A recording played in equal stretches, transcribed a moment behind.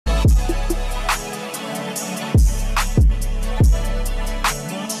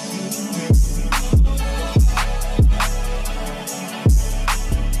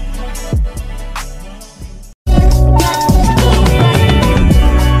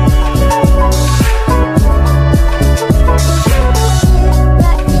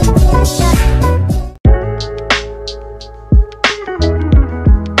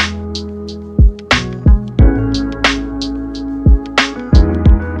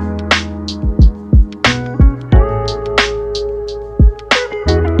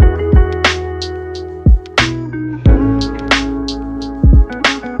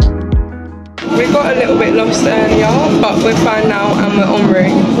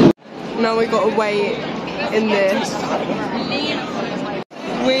now we got to wait in this.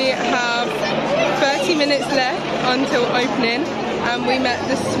 We have 30 minutes left until opening, and we met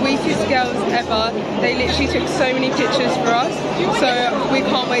the sweetest girls ever. They literally took so many pictures for us, so we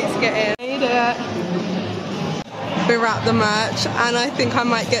can't wait to get in. Made it. We're at the merch, and I think I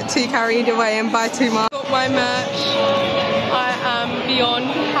might get too carried away and buy too much. Got my merch. I am beyond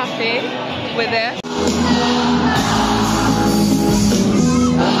happy with it.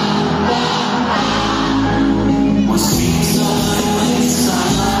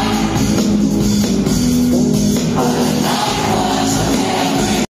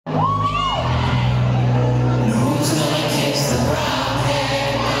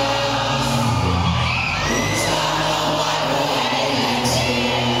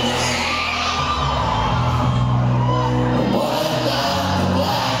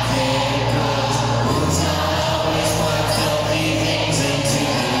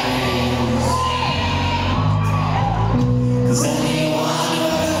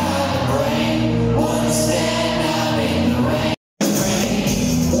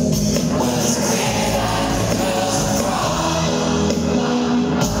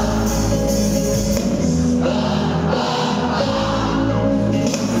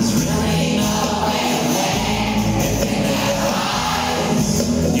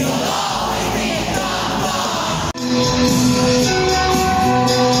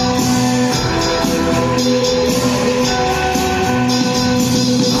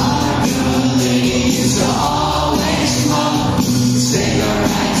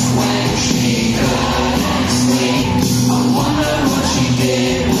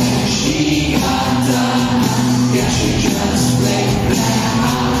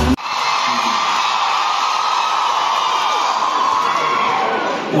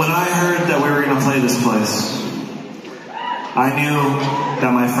 When I heard that we were going to play this place, I knew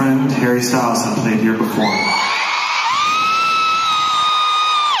that my friend Harry Styles had played here before.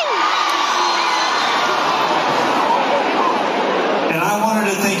 And I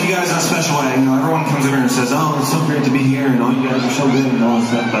wanted to thank you guys in a special way. You know, everyone comes over and says, "Oh, it's so great to be here," and "Oh, you guys are so good," and all that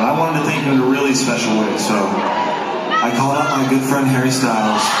stuff. But I wanted to thank you in a really special way. So I called out my good friend Harry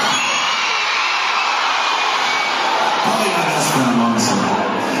Styles. Probably my best friend, honestly.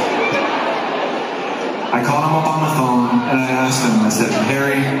 I called him up on the phone and I asked him, I said,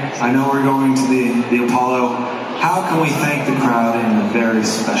 "Harry, I know we're going to the Apollo. How can we thank the crowd in a very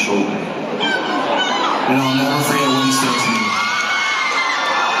special way?" And I'll never forget what he said to me.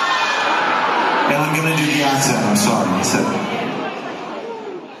 And I'm going to do the accent, I'm sorry. He said,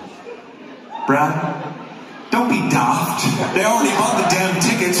 "Brad, don't be daft. They already bought the damn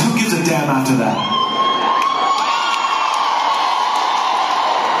tickets. Who gives a damn after that?"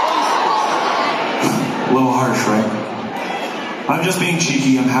 A little harsh, right? I'm just being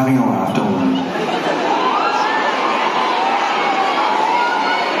cheeky. I'm having a laugh, don't worry.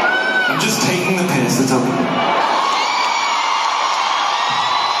 I'm just taking the piss. It's okay.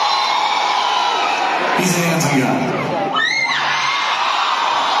 He's a handsome guy.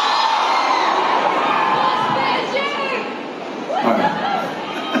 All right.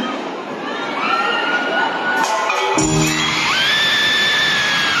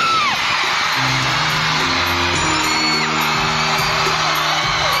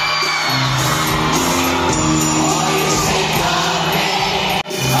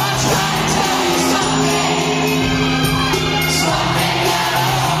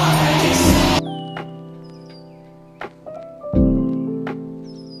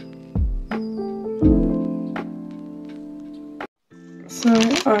 So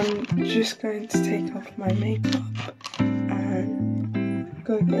I'm just going to take off my makeup and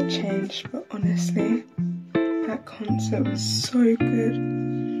go get changed, but honestly, that concert was so good.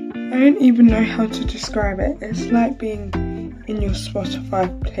 I don't even know how to describe it. It's like being in your Spotify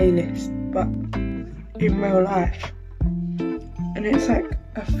playlist, but in real life. And it's like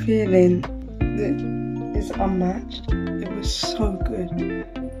a feeling that is unmatched. It was so good.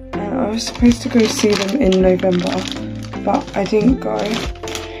 And I was supposed to go see them in November, but I didn't go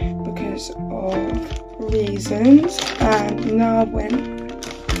because of reasons, and now I went.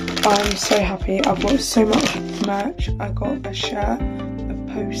 I'm so happy. I've got so much merch. I got a shirt, a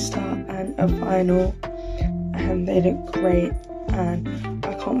poster and a vinyl, and they look great, and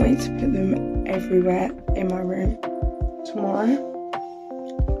I can't wait to put them everywhere in my room tomorrow.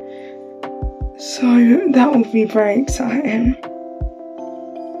 So that will be very exciting.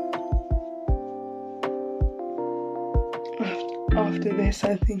 After this,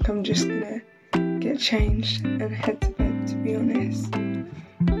 I think I'm just gonna get changed and head to bed, to be honest,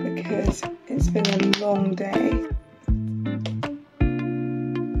 because it's been a long day.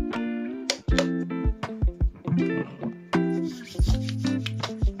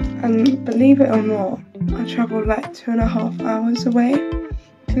 And believe it or not, I travelled like 2.5 hours away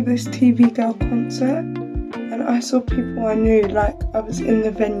to this TV Girl concert, and I saw people I knew, like I was in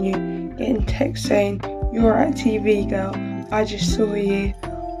the venue getting texts saying, "You're at TV Girl, I just saw you,"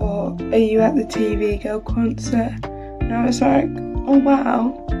 or "Are you at the TV Girl concert?" And I was like, oh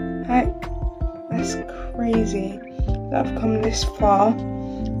wow, like that's crazy that I've come this far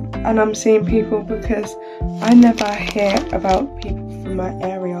and I'm seeing people, because I never hear about people from my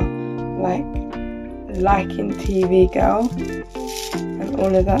area like liking TV Girl and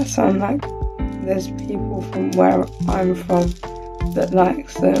all of that, so I'm like, there's people from where I'm from that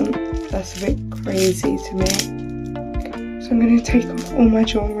likes them. That's a bit crazy to me. So I'm going to take off all my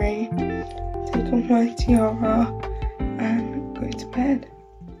jewellery, take off my tiara and go to bed.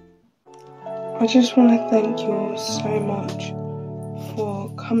 I just want to thank you all so much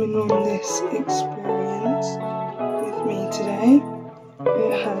for coming on this experience with me today.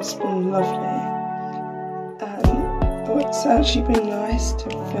 It has been lovely, and it's actually been nice to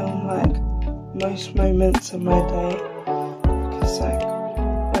film like most moments of my day, because like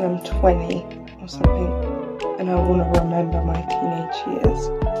when I'm 20 or something and I want to remember my teenage years,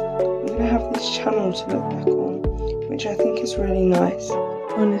 I'm going to have this channel to look back on, which I think is really nice.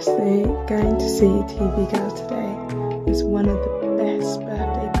 Honestly, going to see TV Girl today is one of the best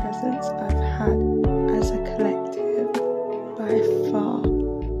birthday presents I've had as a collective by far.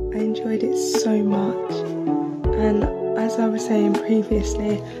 I enjoyed it so much, and as I was saying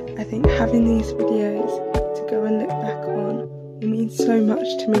previously, I think having these videos to go and look back on will mean so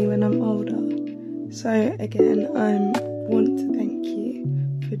much to me when I'm older. So again, I want to thank you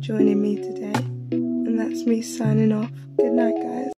for joining me today, and that's me signing off. Good night, guys.